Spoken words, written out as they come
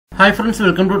Hi friends,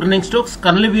 welcome to Trending Stocks.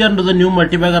 Currently we are into the new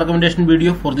multi-bagger recommendation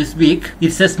video for this week.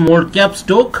 It's a small cap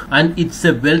stock and it's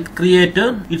a wealth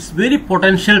creator. It's very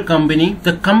potential company.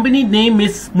 The company name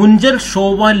is Munjal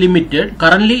Showa Limited.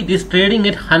 Currently it is trading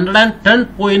at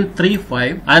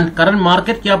 110.35 and current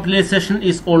market capitalization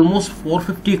is almost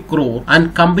 450 crore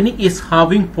and company is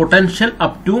having potential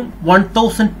up to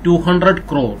 1200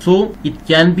 crore. So it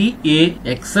can be a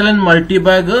excellent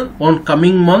multi-bagger on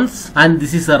coming months, and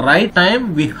this is the right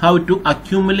time we have to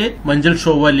accumulate Munjal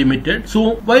Showa Limited.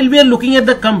 So while we are looking at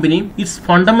the company, its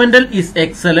fundamental is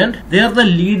excellent. They are the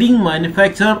leading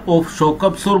manufacturer of shock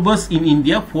absorbers in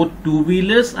India for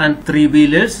two-wheelers and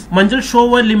three-wheelers. Munjal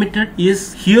Showa Limited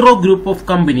is hero group of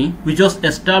company which was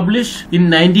established in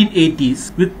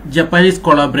 1980s with Japanese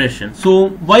collaboration. So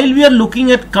while we are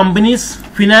looking at company's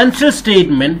financial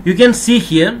statement, you can see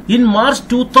here in March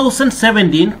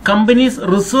 2017 company's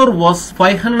reserve was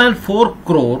 504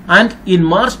 crore and in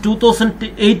March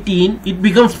 2018 it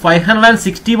becomes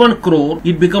 561 crore.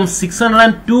 It becomes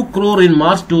 602 crore in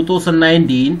March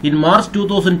 2019. In March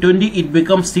 2020 it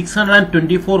becomes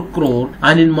 624 crore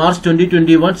and in March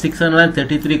 2021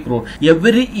 633 crore.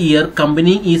 Every year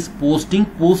company is posting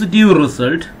positive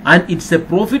result and it's a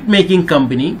profit making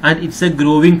company and it's a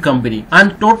growing company,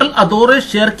 and total authorized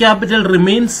share capital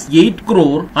remains 8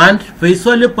 crore and face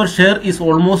value per share is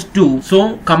almost 2.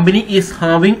 So company is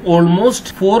having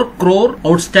almost 4 crore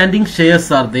outstanding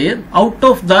shares are there. Out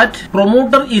of that,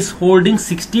 promoter is holding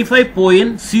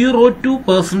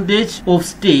 65.02% of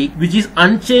stake, which is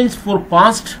unchanged for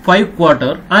past 5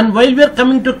 quarters. And while we are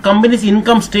coming to company's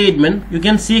income statement, you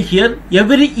can see here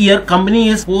every year company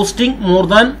is posting more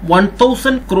than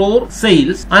 1000 crore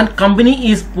sales and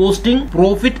company is posting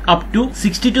profit up to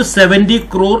 60 to 70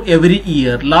 crore every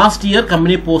year. Last year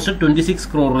company posted 26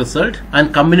 crore result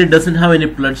and company doesn't have any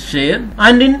pledged share.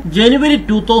 And in January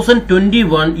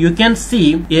 2021 you can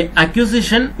see a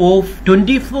acquisition of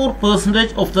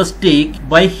 24% of the stake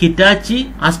by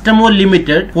Hitachi Astemo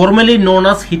Limited, formerly known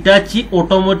as Hitachi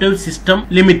Automotive System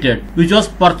Limited, which was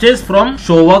purchased from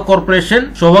Showa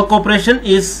Corporation. Showa Corporation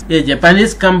is a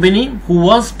Japanese company who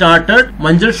was started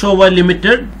Munjal Showa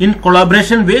Limited in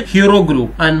collaboration with Hero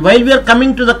Group. And while we are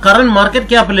coming to the current market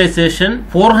capitalization,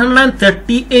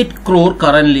 438 crore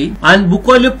currently, and book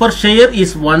value per share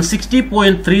is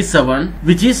 160.37,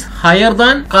 which is higher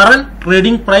than current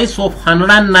trading price of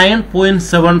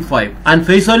 109.75 and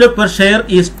face value per share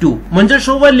is 2. Munjal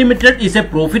Showa Limited is a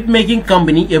profit making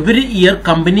company. Every year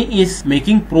company is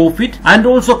making profit and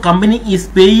also company is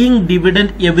paying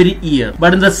dividend every year,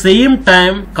 but in the same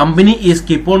time company is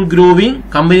keep on growing.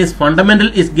 Company's fundamental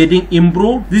is getting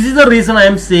improved. This is the reason I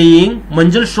am saying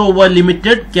Munjal Showa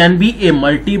Limited can be a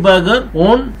multi-bagger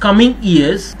on coming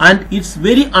years, and it's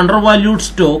very undervalued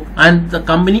stock and the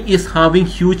company is having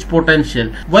huge potential.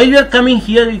 While we are coming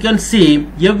here, you can see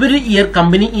every year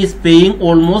company is paying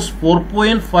almost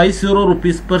 4.50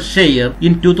 rupees per share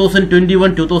in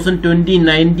 2021, 2020,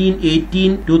 19,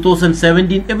 18,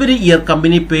 2017. Every year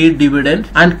company paid dividend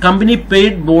and company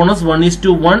paid bonus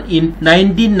 1:1 in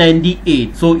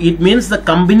 1998. So it means the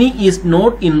company is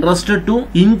not interested to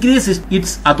increase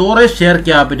its authorized share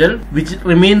capital, which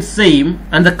remains same,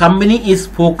 and the company is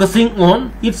focusing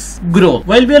on its growth.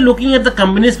 While we are looking at the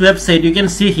company's website, you can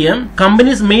see here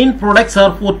company's main products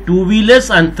are for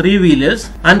two-wheelers and three-wheelers,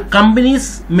 and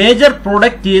company's major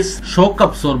product is shock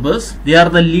absorbers. They are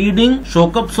the leading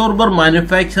shock absorber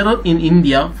manufacturer in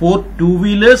India for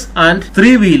two-wheelers and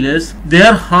three-wheelers. They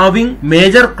are having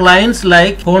major clients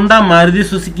like Honda, Maruti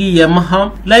Suzuki,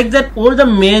 Yamaha, like that. All the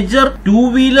major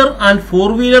two-wheeler and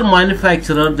four-wheeler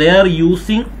manufacturer, they are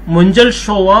using Munjal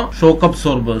Showa shock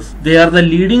absorbers. They are the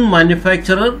leading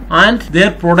manufacturer and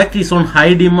their product is on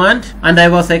high demand, and I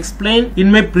was explained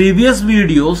in my previous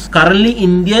videos, currently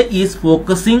India is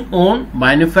focusing on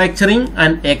manufacturing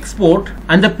and export,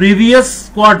 and the previous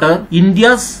quarter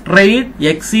India's trade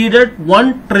exceeded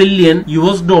 $1 trillion,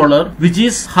 which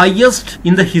is highest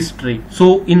in the history.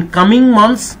 So in coming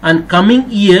months and coming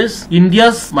years,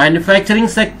 India's manufacturing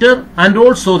sector and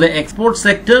also the export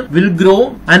sector will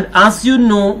grow, and as you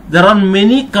know there are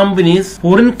many companies,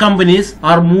 foreign companies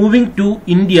are moving to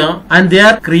India and they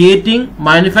are creating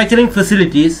manufacturing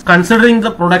facilities considering the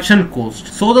production cost.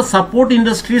 So the support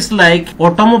industries like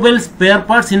automobile spare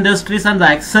parts industries and the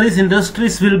accessories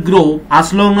industries will grow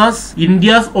as long as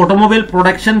India's automobile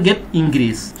production get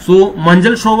increased. So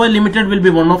Munjal Showa Limited will be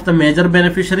one of the major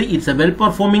beneficiary. It's a well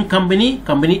performing company.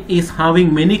 Company is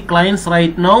having many clients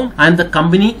right now and the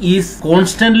company is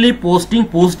constantly posting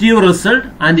positive result,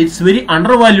 and it's very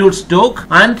undervalued stock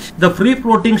and the free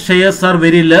floating shares are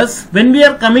very less. When we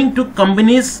are coming to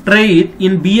companies trade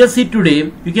in BSE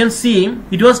today, you can see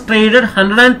it was traded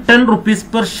 110 rupees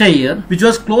per share, which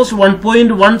was closed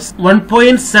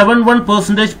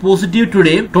 1.71% positive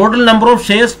today. Total number of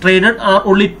shares traded are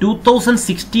only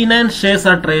 2069 shares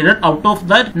are traded. Out of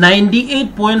that,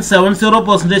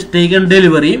 98.70% taken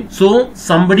delivery. So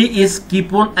somebody is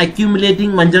keep on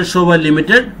accumulating Munjal Showa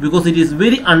Limited because it is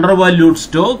very undervalued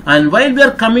stock. And while we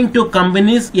are coming to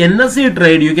companies NSE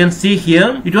trade, you can see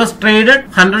here it was traded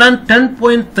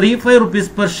 110.35 rupees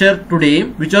per share today,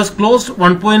 which was closed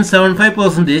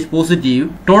 1.75% positive.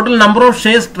 Total number of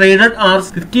shares traded are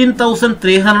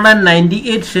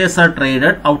 15,398 shares are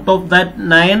traded. Out of that,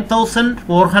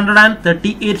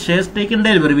 9,438 shares taken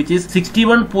delivery, which is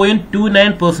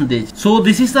 61.29%. So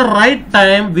this is the right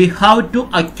time we have to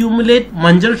accumulate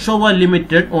Munjal Showa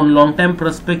Limited on long time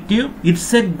perspective.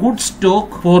 It's a good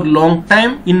stock for long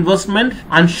time investment,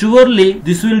 and surely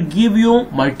this will give you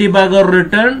multi-bagger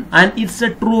return, and it's a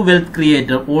true wealth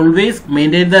creator. Always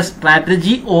maintain the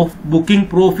strategy of booking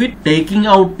profit, taking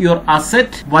out your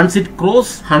asset once it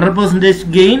crosses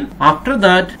 100% gain. After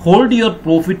that, hold your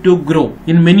profit to grow.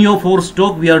 In many of our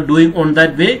stock we are doing on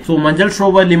that way. So Munjal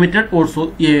Showa Limited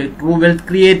also a true wealth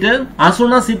creator. As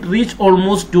soon as it reach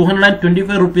almost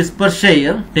 225 rupees per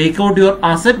share, take out your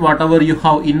asset whatever you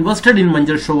have invested in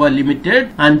Munjal Showa Limited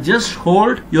and just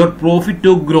hold your profit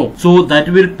to grow. So that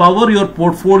will power your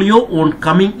portfolio on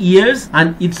coming years,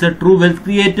 and it's a true wealth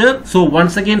creator. So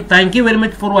once again, thank you very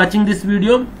much for watching this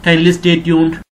video. Kindly stay tuned.